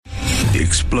The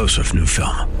explosive new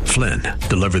film, Flynn,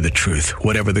 deliver the truth,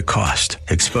 whatever the cost,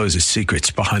 exposes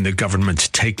secrets behind the government's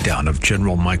takedown of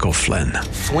General Michael Flynn.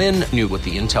 Flynn knew what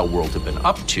the intel world had been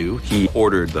up to. He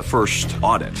ordered the first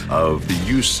audit of the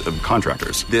use of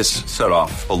contractors. This set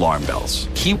off alarm bells.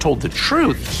 He told the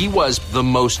truth. He was the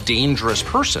most dangerous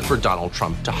person for Donald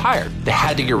Trump to hire. They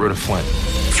had to get rid of Flynn.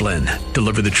 Flynn,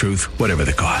 deliver the truth, whatever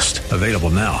the cost. Available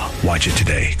now. Watch it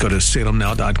today. Go to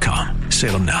salemnow.com.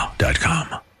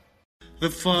 salemnow.com. The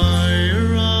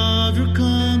fire of your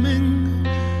coming,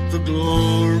 the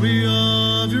glory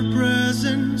of your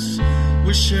presence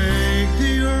will shake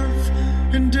the earth,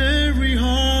 and every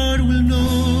heart will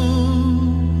know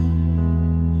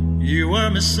you are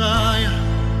Messiah,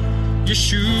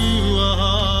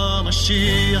 Yeshua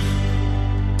HaMashiach,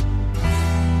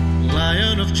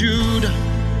 Lion of Judah,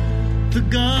 the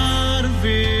God of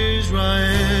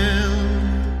Israel,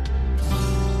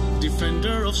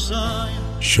 defender of Zion.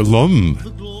 Shalom.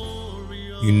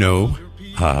 You know,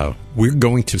 we're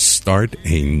going to start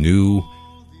a new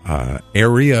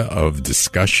area of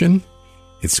discussion.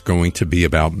 It's going to be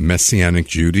about Messianic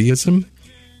Judaism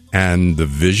and the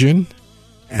vision.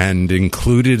 And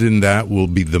included in that will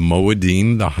be the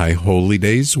Moedim, the High Holy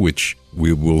Days, which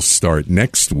we will start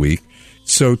next week.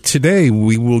 So today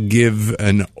we will give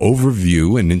an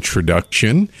overview, an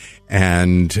introduction,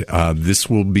 and this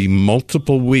will be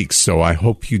multiple weeks, so I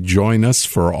hope you join us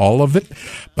for all of it.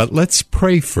 But let's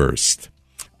pray first.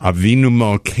 Avinu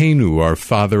Malkeinu, our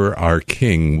Father, our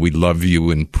King, we love you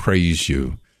and praise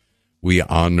you. We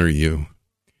honor you.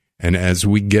 And as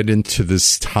we get into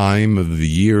this time of the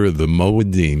year, the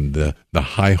Moedim, the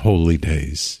High Holy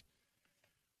Days,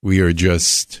 we are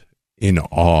just in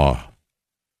awe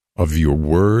of your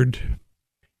word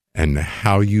and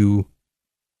how you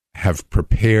have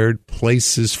prepared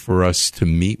places for us to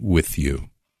meet with you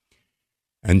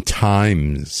and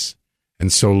times. And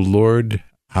so, Lord,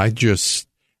 I just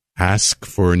ask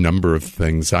for a number of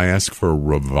things. I ask for a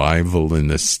revival in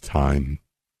this time.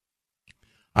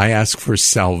 I ask for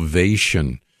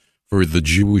salvation for the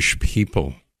Jewish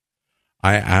people.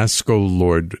 I ask, O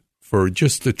Lord, for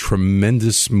just a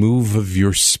tremendous move of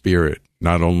your Spirit,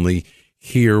 not only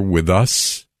here with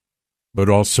us, but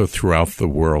also throughout the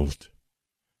world.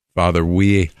 Father,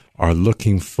 we are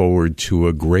looking forward to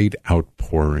a great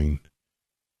outpouring.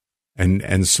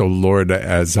 And so, Lord,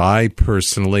 as I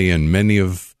personally and many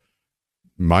of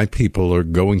my people are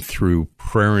going through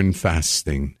prayer and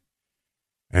fasting,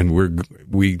 and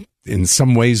we in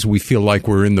some ways we feel like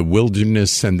we're in the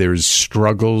wilderness and there's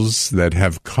struggles that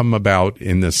have come about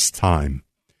in this time,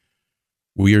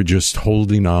 we are just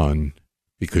holding on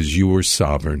because you are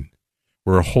sovereign.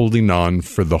 We're holding on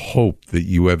for the hope that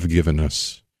you have given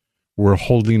us. We're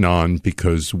holding on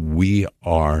because we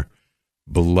are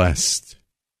blessed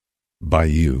by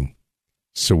you.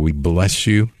 So we bless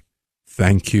you,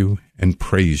 thank you, and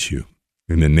praise you.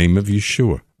 In the name of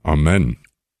Yeshua, amen.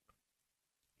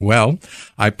 Well,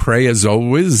 I pray as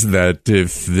always that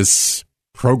if this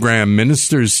program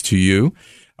ministers to you,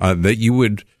 that you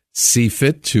would see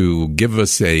fit to give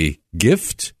us a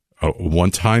gift, a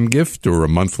one-time gift or a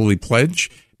monthly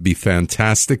pledge. Be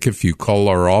fantastic if you call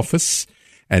our office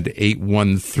at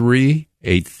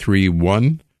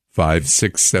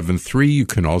 813-831-5673. You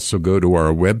can also go to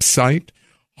our website,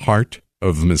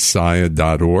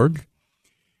 heartofmessiah.org.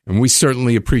 And we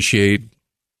certainly appreciate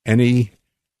any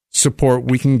support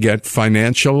we can get,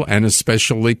 financial and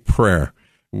especially prayer.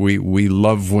 We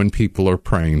love when people are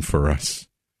praying for us.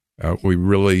 We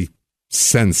really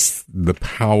sense the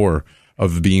power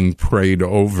of being prayed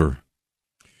over.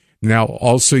 Now,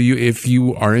 also, if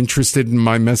you are interested in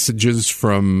my messages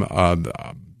from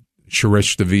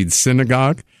Sheresh David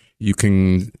Synagogue, you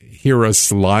can hear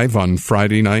us live on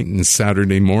Friday night and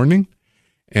Saturday morning.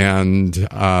 And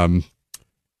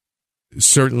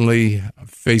certainly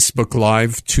Facebook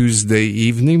Live Tuesday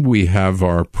evening, we have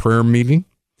our prayer meeting.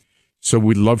 So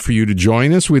we'd love for you to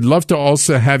join us. We'd love to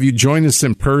also have you join us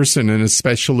in person, and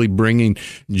especially bringing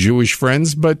Jewish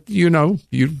friends. But, you know,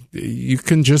 you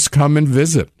can just come and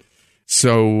visit.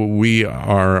 So we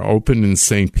are open in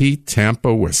St. Pete,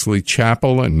 Tampa, Wesley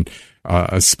Chapel, and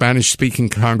a Spanish-speaking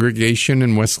congregation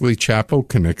in Wesley Chapel,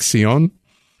 Conexion.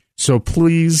 So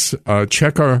please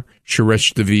check our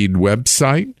Sheresh David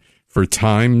website for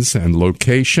times and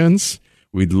locations.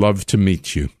 We'd love to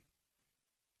meet you.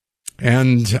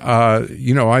 And,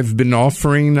 I've been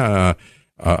offering the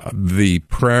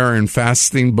prayer and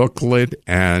fasting booklet,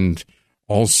 and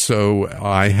also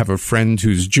I have a friend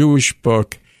whose Jewish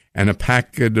book and a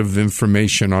packet of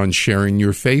information on sharing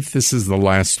your faith. This is the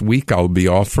last week I'll be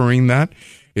offering that.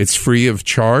 It's free of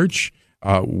charge.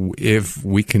 If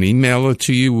we can email it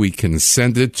to you, we can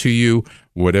send it to you,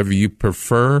 whatever you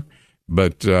prefer.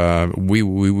 But we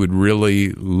would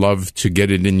really love to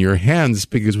get it in your hands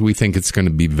because we think it's going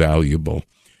to be valuable.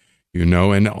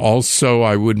 And also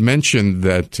I would mention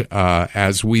that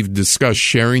as we've discussed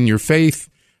sharing your faith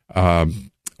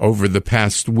over the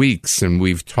past weeks, and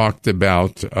we've talked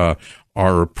about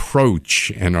our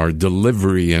approach and our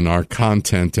delivery and our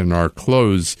content and our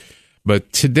close.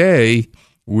 But today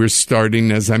we're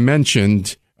starting, as I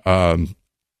mentioned, a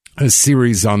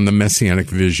series on the Messianic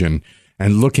vision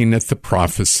and looking at the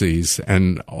prophecies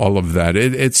and all of that.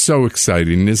 It's so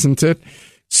exciting, isn't it?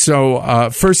 So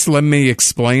first, let me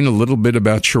explain a little bit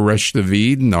about Shoresh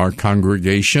David and our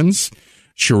congregations.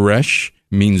 Shoresh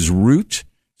means root.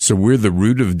 So we're the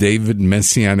Root of David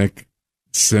Messianic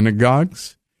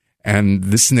Synagogues. And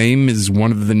this name is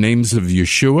one of the names of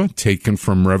Yeshua, taken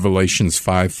from Revelations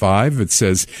 5:5. It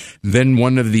says, "Then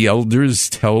one of the elders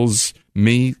tells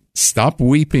me, 'Stop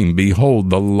weeping. Behold,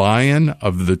 the Lion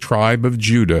of the tribe of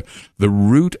Judah, the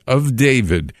Root of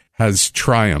David, has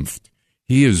triumphed.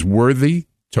 He is worthy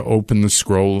to open the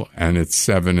scroll,'" and it's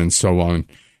 7 and so on.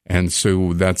 And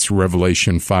so that's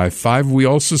Revelation 5:5. We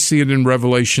also see it in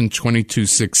Revelation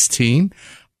 22:16.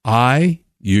 "I,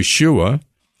 Yeshua,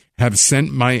 have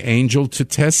sent my angel to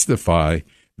testify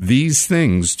these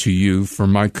things to you for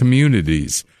my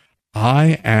communities.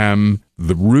 I am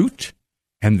the root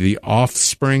and the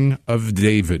offspring of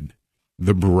David,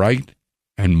 the bright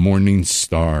and morning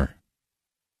star."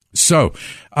 So,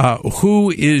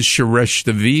 who is Shoresh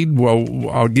David? Well,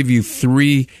 I'll give you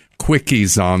 3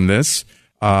 quickies on this.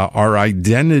 Our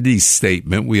identity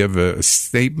statement, we have a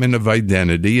statement of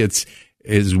identity.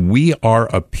 Is we are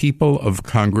a people of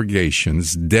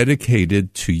congregations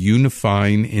dedicated to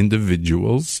unifying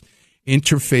individuals,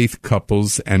 interfaith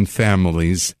couples, and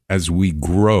families as we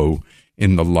grow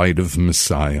in the light of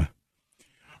Messiah.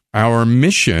 Our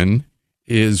mission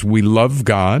is we love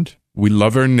God, we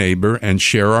love our neighbor, and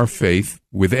share our faith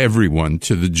with everyone,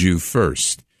 to the Jew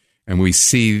first. And we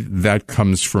see that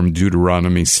comes from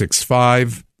Deuteronomy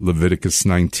 6:5, Leviticus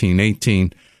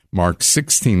 19:18, Mark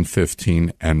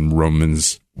 16:15, and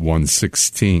Romans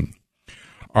 1:16.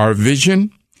 Our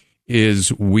vision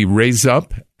is we raise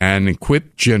up and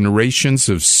equip generations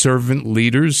of servant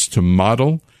leaders to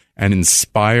model and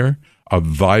inspire a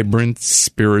vibrant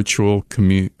spiritual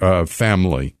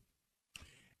family.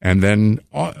 And then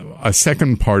a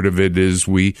second part of it is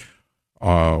we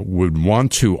would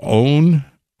want to own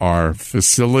our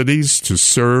facilities to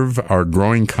serve our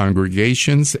growing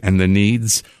congregations and the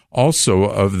needs also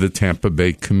of the Tampa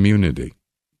Bay community.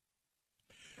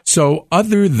 So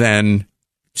other than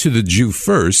to the Jew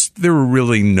first, there are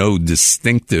really no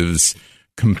distinctives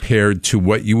compared to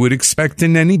what you would expect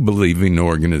in any believing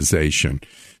organization.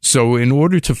 So in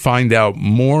order to find out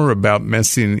more about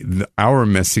our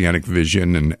Messianic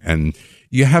vision, and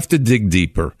you have to dig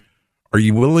deeper. Are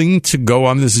you willing to go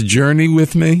on this journey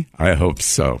with me? I hope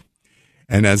so.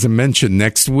 And as I mentioned,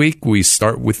 next week we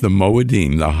start with the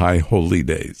Moedim, the High Holy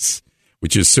Days,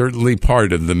 which is certainly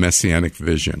part of the Messianic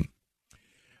vision.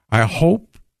 I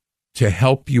hope to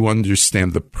help you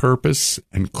understand the purpose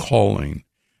and calling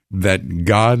that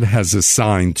God has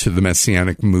assigned to the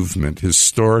Messianic movement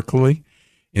historically,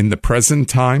 in the present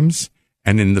times,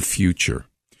 and in the future.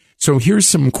 So here's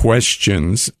some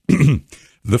questions.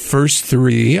 The first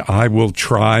 3 I will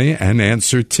try and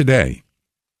answer today.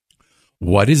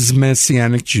 What is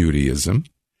Messianic Judaism?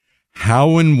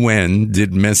 How and when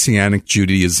did Messianic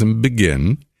Judaism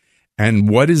begin? And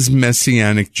what is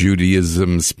Messianic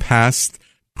Judaism's past,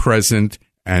 present,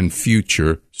 and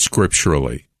future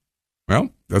scripturally? Well,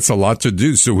 that's a lot to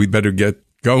do, so we better get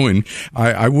going.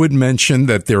 I would mention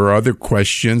that there are other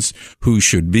questions. Who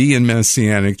should be in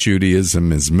Messianic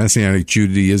Judaism? Is Messianic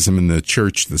Judaism in the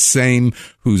church the same?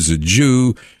 Who's a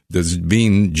Jew? Does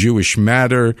being Jewish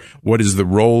matter? What is the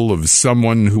role of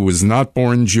someone who was not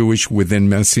born Jewish within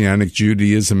Messianic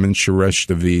Judaism and Shoresh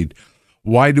David?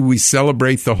 Why do we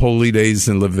celebrate the holy days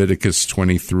in Leviticus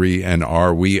 23, and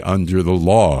are we under the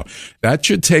law? That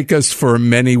should take us for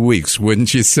many weeks,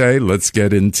 wouldn't you say? Let's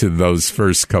get into those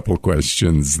first couple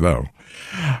questions, though.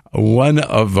 One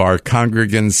of our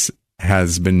congregants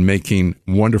has been making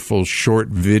wonderful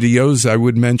short videos, I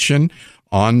would mention,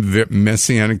 on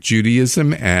Messianic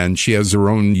Judaism, and she has her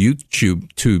own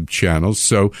YouTube channel.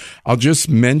 So I'll just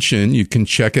mention, you can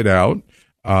check it out.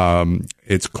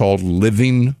 It's called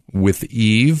Living with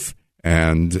Eve,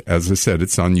 and as I said,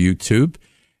 it's on YouTube,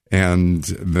 and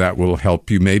that will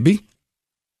help you maybe.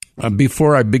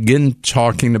 Before I begin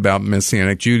talking about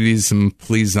Messianic Judaism,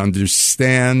 please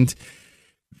understand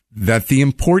that the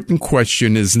important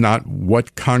question is not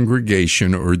what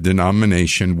congregation or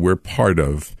denomination we're part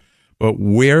of, but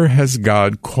where has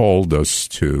God called us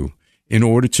to in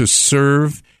order to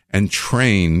serve and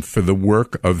train for the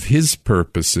work of His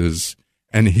purposes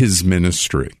and His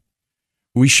ministry.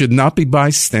 We should not be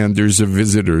bystanders or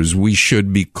visitors. We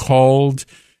should be called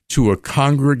to a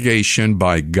congregation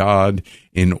by God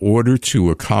in order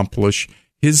to accomplish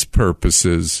His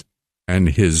purposes and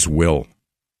His will.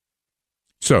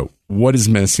 So, what is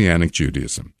Messianic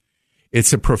Judaism?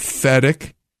 It's a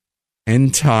prophetic,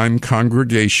 end-time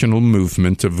congregational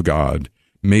movement of God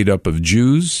made up of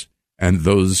Jews and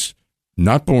those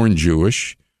not born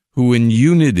Jewish who in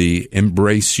unity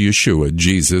embrace Yeshua,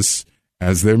 Jesus,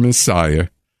 as their Messiah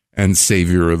and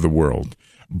Savior of the world.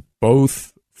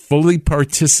 Both fully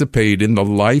participate in the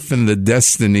life and the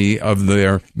destiny of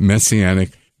their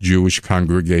Messianic Jewish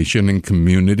congregation and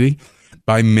community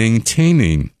by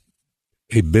maintaining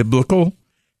a biblical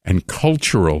and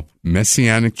cultural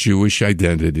Messianic Jewish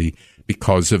identity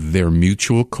because of their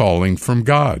mutual calling from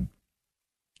God.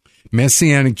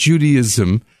 Messianic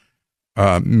Judaism,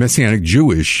 Messianic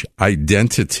Jewish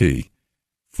identity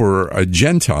for a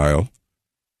Gentile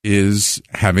is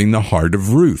having the heart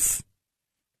of Ruth.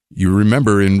 You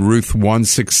remember in Ruth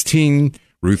 1:16,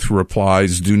 Ruth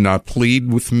replies, "Do not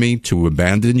plead with me to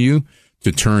abandon you,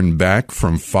 to turn back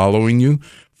from following you.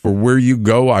 For where you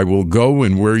go, I will go,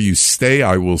 and where you stay,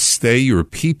 I will stay. Your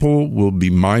people will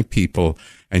be my people,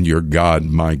 and your God,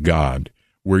 my God.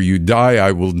 Where you die,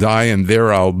 I will die, and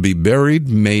there I'll be buried.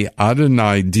 May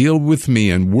Adonai deal with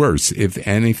me, and worse, if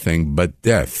anything but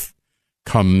death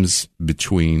comes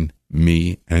between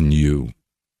me and you."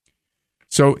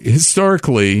 So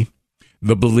historically,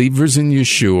 the believers in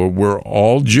Yeshua were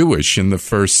all Jewish in the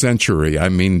first century. I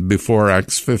mean, before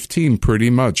Acts 15, pretty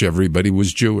much everybody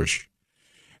was Jewish.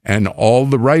 And all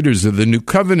the writers of the New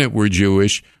Covenant were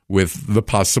Jewish, with the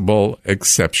possible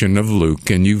exception of Luke.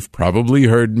 And you've probably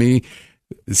heard me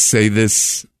say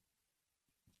this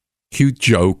cute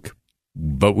joke,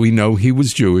 but we know he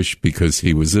was Jewish because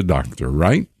he was a doctor,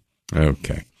 right?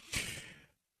 Okay.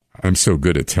 I'm so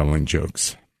good at telling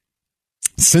jokes.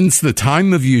 Since the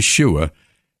time of Yeshua,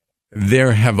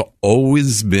 there have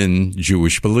always been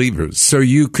Jewish believers. So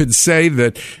you could say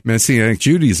that Messianic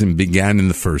Judaism began in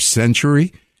the first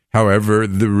century. However,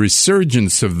 the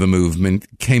resurgence of the movement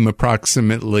came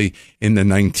approximately in the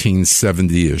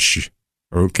 1970-ish,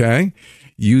 okay?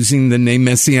 Using the name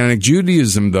Messianic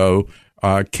Judaism, though,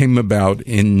 came about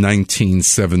in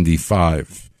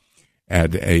 1975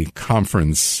 at a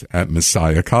conference at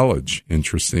Messiah College,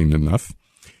 interesting enough.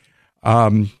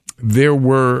 There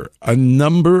were a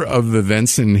number of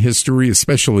events in history,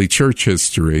 especially church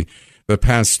history, the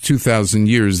past 2,000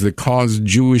 years that caused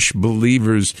Jewish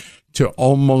believers to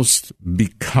almost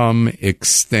become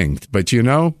extinct. But you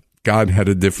know, God had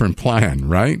a different plan,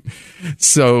 right?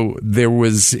 So there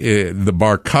was the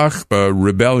Bar Kokhba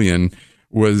rebellion.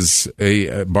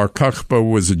 Bar Kokhba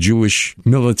was a Jewish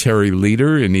military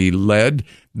leader, and he led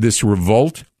this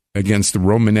revolt against the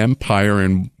Roman Empire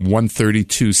in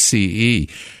 132 CE.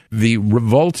 The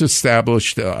revolt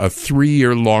established a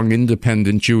 3-year-long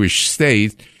independent Jewish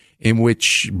state in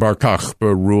which Bar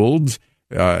Kokhba ruled,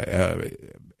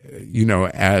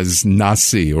 as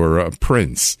Nasi, or a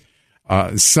prince.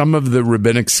 Some of the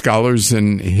rabbinic scholars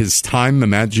in his time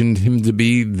imagined him to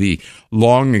be the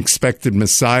long-expected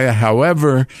Messiah.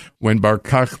 However, when Bar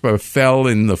Kokhba fell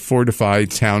in the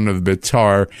fortified town of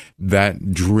Betar,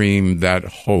 that dream, that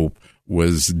hope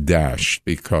was dashed,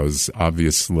 because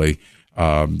obviously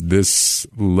this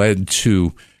led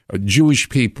to Jewish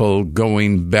people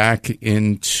going back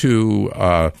into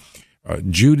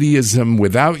Judaism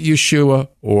without Yeshua,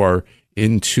 or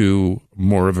into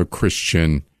more of a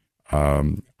Christian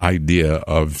idea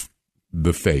of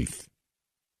the faith.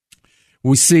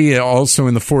 We see also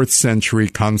in the 4th century,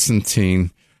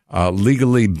 Constantine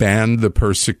legally banned the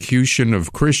persecution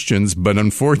of Christians, but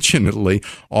unfortunately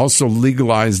also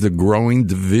legalized a growing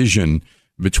division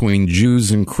between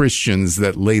Jews and Christians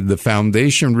that laid the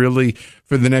foundation really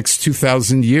for the next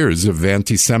 2,000 years of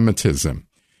anti-Semitism.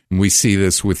 And we see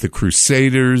this with the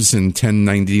Crusaders in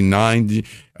 1099.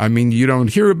 I mean, you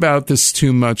don't hear about this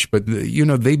too much, but,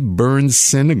 they burned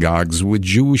synagogues with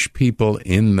Jewish people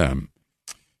in them.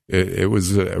 It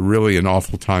was really an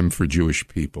awful time for Jewish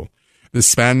people. The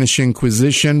Spanish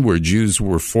Inquisition, where Jews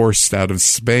were forced out of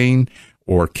Spain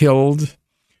or killed.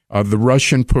 The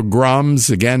Russian pogroms,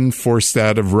 again, forced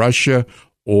out of Russia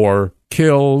or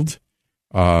killed.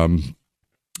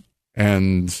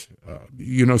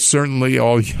 Certainly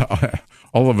all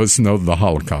of us know the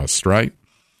Holocaust, right?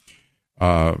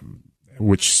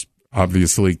 Which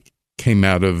obviously came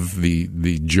out of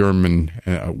the German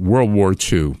World War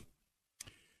II.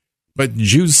 But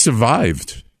Jews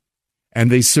survived,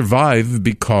 and they survived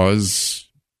because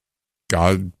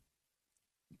God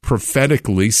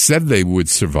prophetically said they would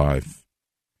survive,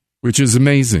 which is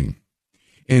amazing.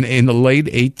 In the late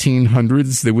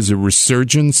 1800s, there was a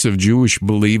resurgence of Jewish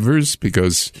believers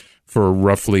because for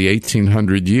roughly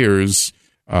 1800 years,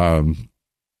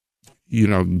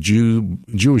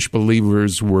 Jewish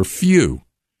believers were few,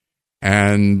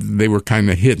 and they were kind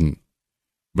of hidden.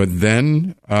 But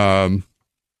then, in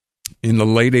the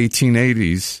late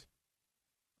 1880s,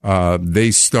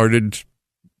 they started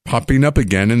popping up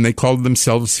again, and they called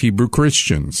themselves Hebrew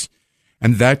Christians.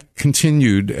 And that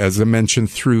continued, as I mentioned,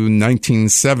 through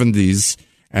 1970s,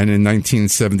 and in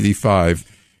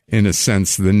 1975, in a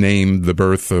sense, the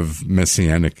birth of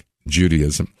Messianic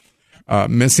Judaism.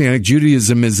 Messianic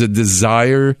Judaism is a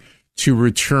desire to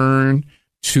return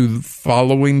to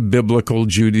following biblical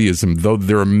Judaism. Though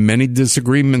there are many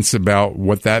disagreements about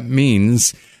what that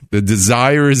means, the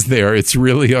desire is there. It's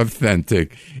really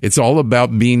authentic. It's all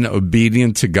about being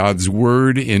obedient to God's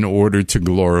word in order to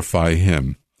glorify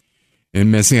him. In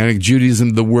Messianic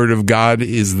Judaism, the word of God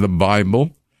is the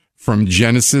Bible, from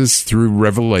Genesis through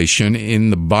Revelation. In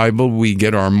the Bible, we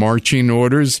get our marching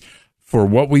orders for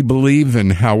what we believe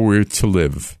and how we're to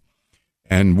live.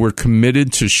 And we're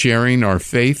committed to sharing our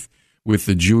faith with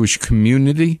the Jewish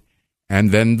community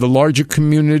and then the larger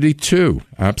community too.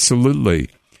 Absolutely.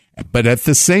 But at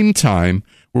the same time,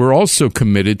 we're also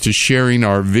committed to sharing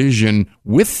our vision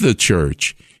with the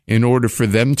church in order for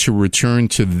them to return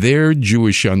to their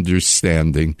Jewish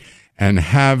understanding and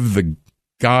have the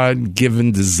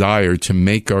God-given desire to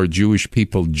make our Jewish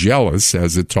people jealous,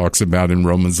 as it talks about in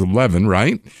Romans 11,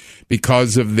 right?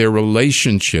 Because of their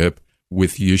relationship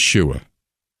with Yeshua.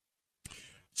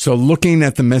 So looking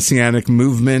at the Messianic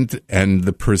movement and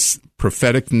the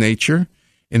prophetic nature,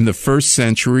 in the first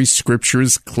century, Scripture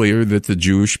is clear that the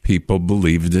Jewish people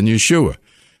believed in Yeshua.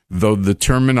 Though the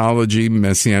terminology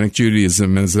Messianic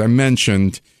Judaism, as I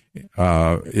mentioned,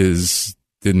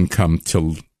 didn't come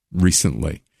till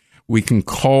recently. We can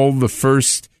call the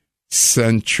first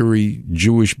century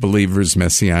Jewish believers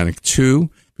Messianic too,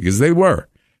 because they were,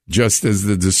 just as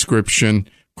the description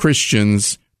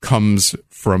Christians comes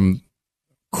from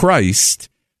Christ,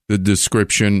 the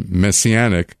description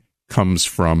Messianic comes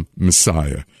from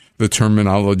Messiah. The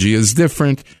terminology is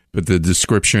different, but the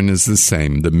description is the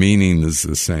same. The meaning is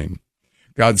the same.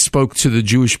 God spoke to the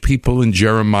Jewish people in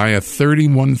Jeremiah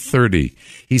 31:30.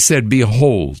 He said,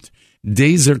 "Behold,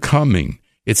 days are coming."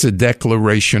 It's a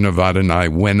declaration of Adonai,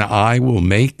 when I will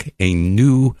make a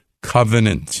new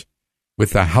covenant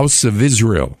with the house of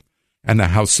Israel and the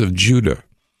house of Judah.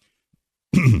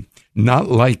 Not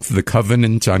like the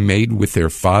covenant I made with their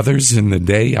fathers in the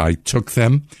day I took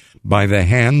them by the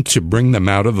hand to bring them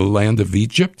out of the land of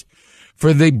Egypt.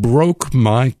 For they broke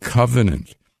my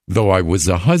covenant, though I was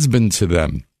a husband to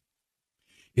them.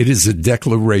 It is a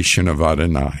declaration of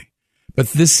Adonai.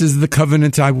 But this is the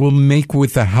covenant I will make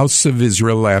with the house of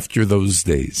Israel after those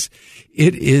days.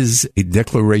 It is a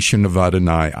declaration of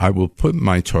Adonai. I will put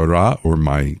my Torah, or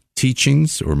my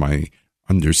teachings, or my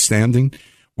understanding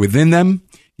within them.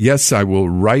 Yes, I will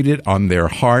write it on their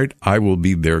heart. I will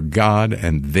be their God,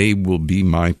 and they will be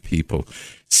my people.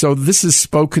 So this is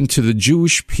spoken to the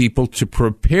Jewish people to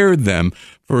prepare them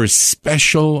for a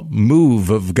special move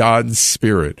of God's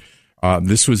Spirit.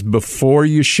 This was before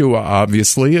Yeshua,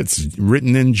 obviously. It's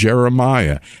written in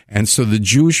Jeremiah. And so the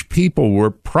Jewish people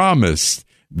were promised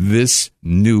this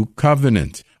new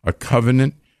covenant, a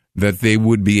covenant that they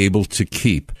would be able to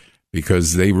keep,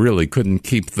 because they really couldn't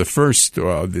keep the first,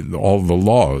 all the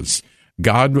laws.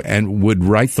 God would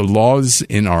write the laws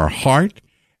in our heart,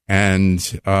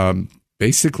 and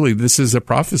basically this is a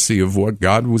prophecy of what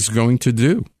God was going to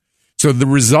do. So the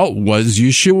result was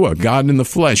Yeshua, God in the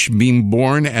flesh, being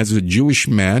born as a Jewish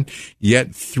man,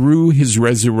 yet through his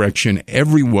resurrection,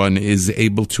 everyone is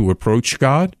able to approach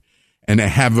God and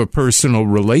have a personal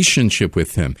relationship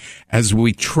with him. As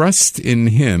we trust in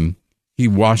him, he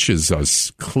washes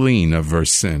us clean of our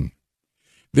sin.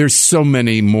 There's so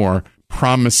many more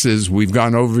promises. We've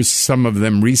gone over some of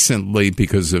them recently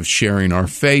because of sharing our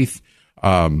faith.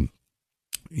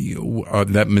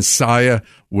 That Messiah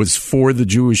was for the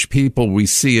Jewish people. We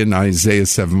see in Isaiah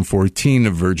 7:14,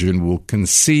 a virgin will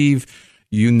conceive.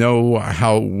 You know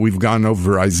how we've gone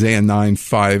over Isaiah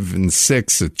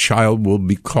 9:5-6. A child will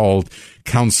be called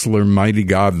Counselor, Mighty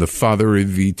God, the Father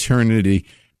of Eternity,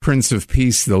 Prince of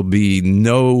Peace. There'll be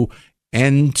no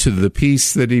end to the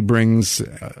peace that he brings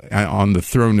on the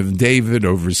throne of David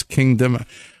over his kingdom.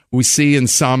 We see in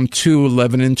Psalm 2,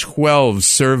 11 and 12,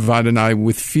 serve Adonai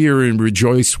with fear and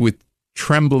rejoice with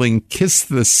trembling. Kiss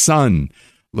the Son,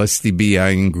 lest he be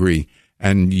angry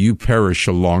and you perish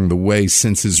along the way,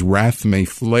 since his wrath may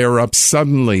flare up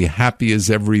suddenly. Happy is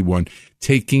everyone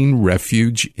taking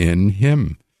refuge in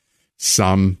him.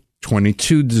 Psalm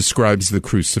 22 describes the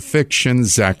crucifixion.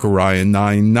 Zechariah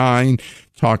 9:9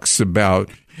 talks about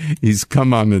he's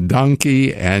come on a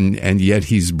donkey and yet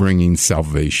he's bringing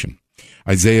salvation.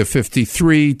 Isaiah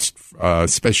 53,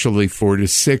 especially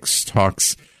 4-6,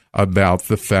 talks about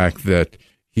the fact that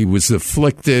he was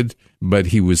afflicted, but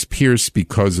he was pierced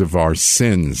because of our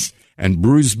sins and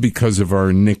bruised because of our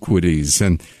iniquities.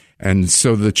 And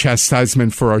so the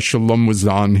chastisement for our shalom was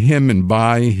on him, and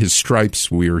by his stripes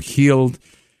we are healed.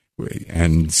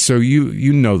 And so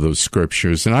you know those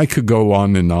scriptures, and I could go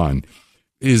on and on.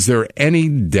 Is there any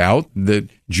doubt that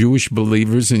Jewish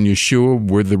believers in Yeshua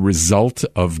were the result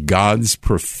of God's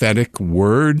prophetic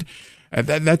word?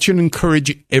 That should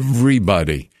encourage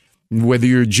everybody, whether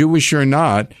you're Jewish or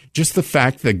not. Just the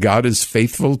fact that God is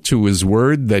faithful to his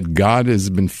word, that God has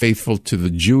been faithful to the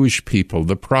Jewish people.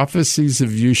 The prophecies of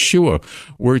Yeshua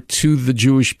were to the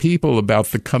Jewish people about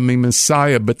the coming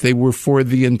Messiah, but they were for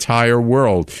the entire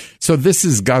world. So this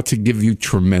has got to give you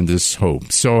tremendous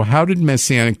hope. So how did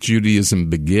Messianic Judaism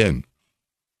begin?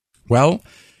 Well,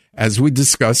 as we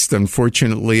discussed,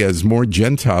 unfortunately, as more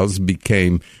Gentiles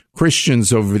became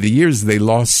Christians over the years, they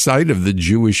lost sight of the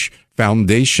Jewish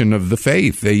foundation of the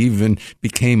faith. They even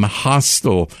became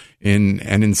hostile and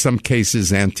in some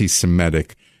cases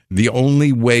anti-Semitic. The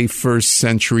only way first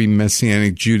century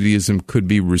Messianic Judaism could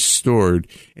be restored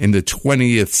in the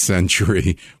 20th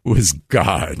century was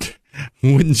God.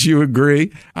 Wouldn't you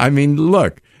agree? I mean,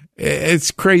 look,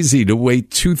 it's crazy to wait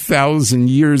 2,000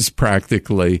 years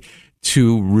practically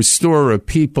to restore a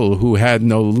people who had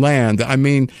no land. I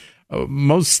mean,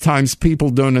 most times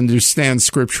people don't understand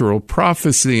scriptural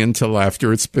prophecy until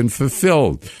after it's been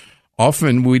fulfilled.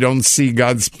 Often we don't see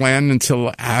God's plan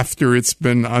until after it's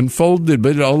been unfolded.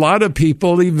 But a lot of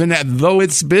people, even though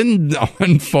it's been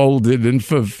unfolded and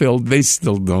fulfilled, they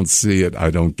still don't see it. I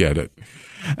don't get it.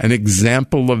 An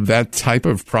example of that type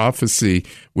of prophecy,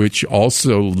 which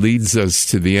also leads us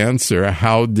to the answer,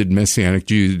 how did Messianic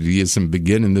Judaism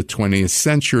begin in the 20th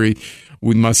century?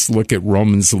 We must look at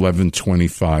Romans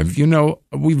 11:25. You know,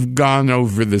 we've gone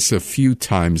over this a few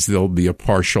times. There'll be a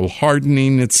partial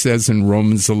hardening, it says in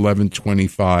Romans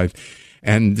 11:25.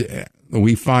 And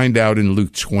we find out in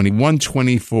Luke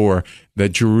 21:24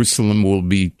 that Jerusalem will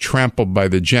be trampled by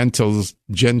the Gentiles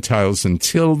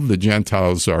until the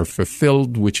Gentiles are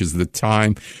fulfilled, which is the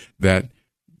time that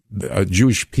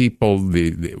Jewish people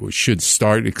should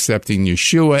start accepting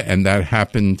Yeshua, and that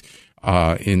happened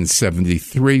in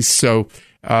 73. So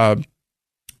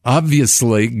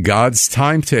obviously, God's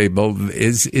timetable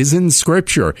is in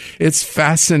Scripture. It's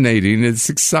fascinating. It's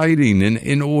exciting. And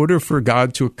in order for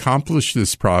God to accomplish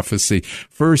this prophecy,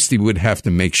 first, he would have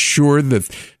to make sure that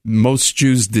most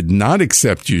Jews did not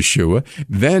accept Yeshua.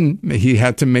 Then he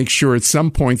had to make sure at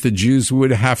some point the Jews would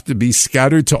have to be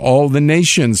scattered to all the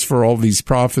nations for all these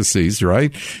prophecies,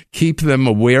 right? Keep them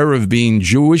aware of being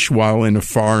Jewish while in a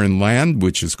foreign land,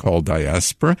 which is called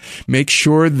diaspora. Make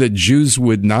sure that Jews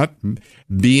would not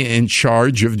be in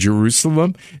charge of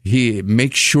Jerusalem. He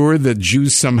makes sure that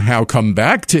Jews somehow come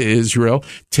back to Israel,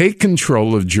 take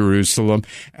control of Jerusalem.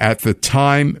 At the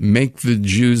time, make the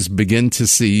Jews begin to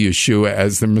see Yeshua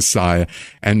as the Messiah,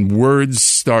 and words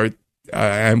start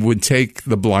and would take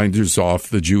the blinders off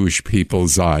the Jewish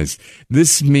people's eyes.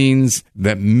 This means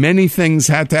that many things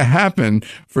had to happen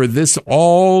for this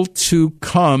all to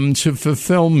come to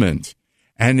fulfillment.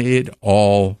 And it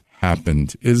all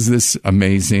happened. Is this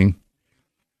amazing?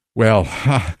 Well,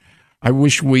 I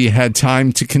wish we had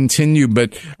time to continue,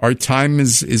 but our time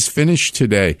is finished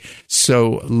today.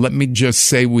 So let me just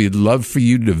say we'd love for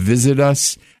you to visit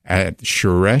us at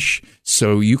Shoresh.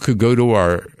 So you could go to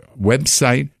our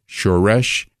website,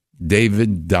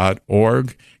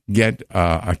 shoreshdavid.org, get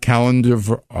a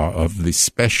calendar of the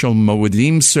special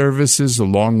Moedim services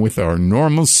along with our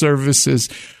normal services.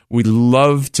 We'd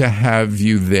love to have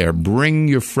you there. Bring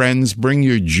your friends, bring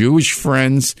your Jewish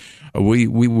friends. We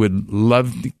would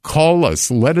love to call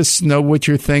us. Let us know what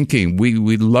you're thinking.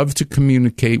 We'd love to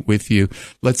communicate with you.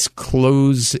 Let's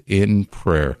close in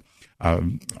prayer.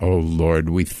 Oh, Lord,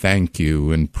 we thank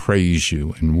you and praise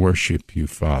you and worship you,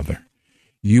 Father.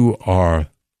 You are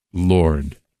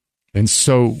Lord. And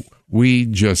so we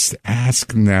just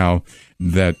ask now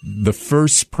that the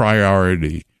first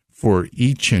priority for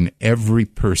each and every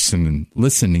person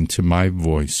listening to my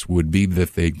voice would be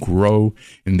that they grow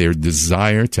in their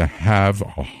desire to have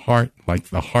a heart like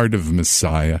the heart of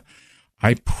Messiah.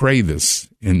 I pray this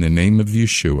in the name of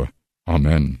Yeshua.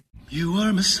 Amen. You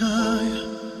are Messiah,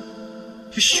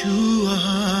 Yeshua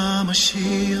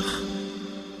HaMashiach,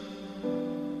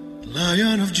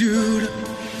 Lion of Judah,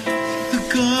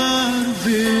 the God of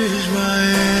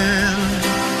Israel.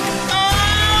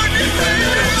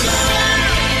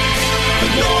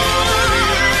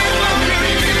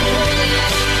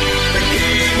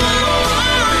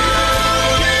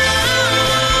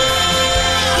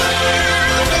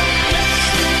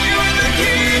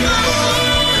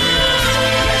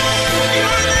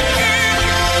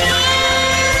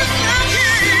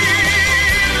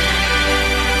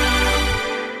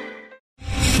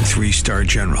 Three-star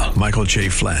General Michael J.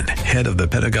 Flynn, head of the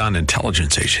Pentagon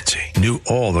Intelligence Agency, knew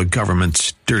all the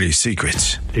government's dirty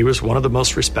secrets. He was one of the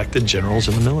most respected generals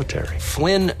in the military.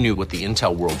 Flynn knew what the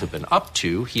intel world had been up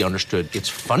to. He understood its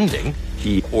funding.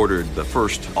 He ordered the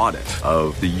first audit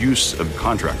of the use of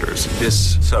contractors.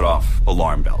 This set off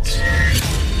alarm bells.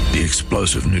 The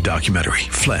explosive new documentary,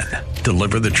 Flynn,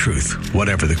 Deliver the Truth,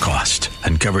 Whatever the Cost,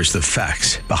 uncovers the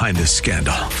facts behind this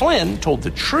scandal. Flynn told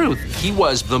the truth. He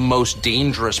was the most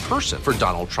dangerous person for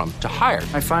Donald Trump to hire.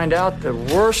 I find out the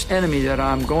worst enemy that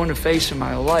I'm going to face in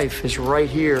my life is right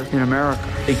here in America.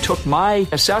 They took my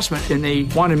assessment and they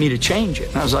wanted me to change it.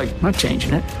 And I was like, I'm not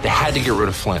changing it. They had to get rid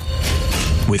of Flynn.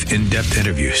 With in-depth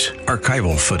interviews,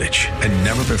 archival footage, and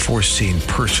never-before-seen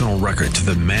personal records of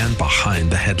the man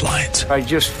behind the headlines. I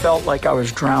just felt like I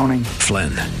was drowning.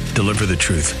 Flynn, Deliver the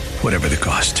Truth, Whatever the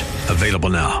Cost. Available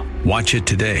now. Watch it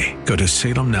today. Go to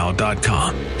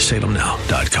salemnow.com.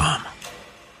 salemnow.com.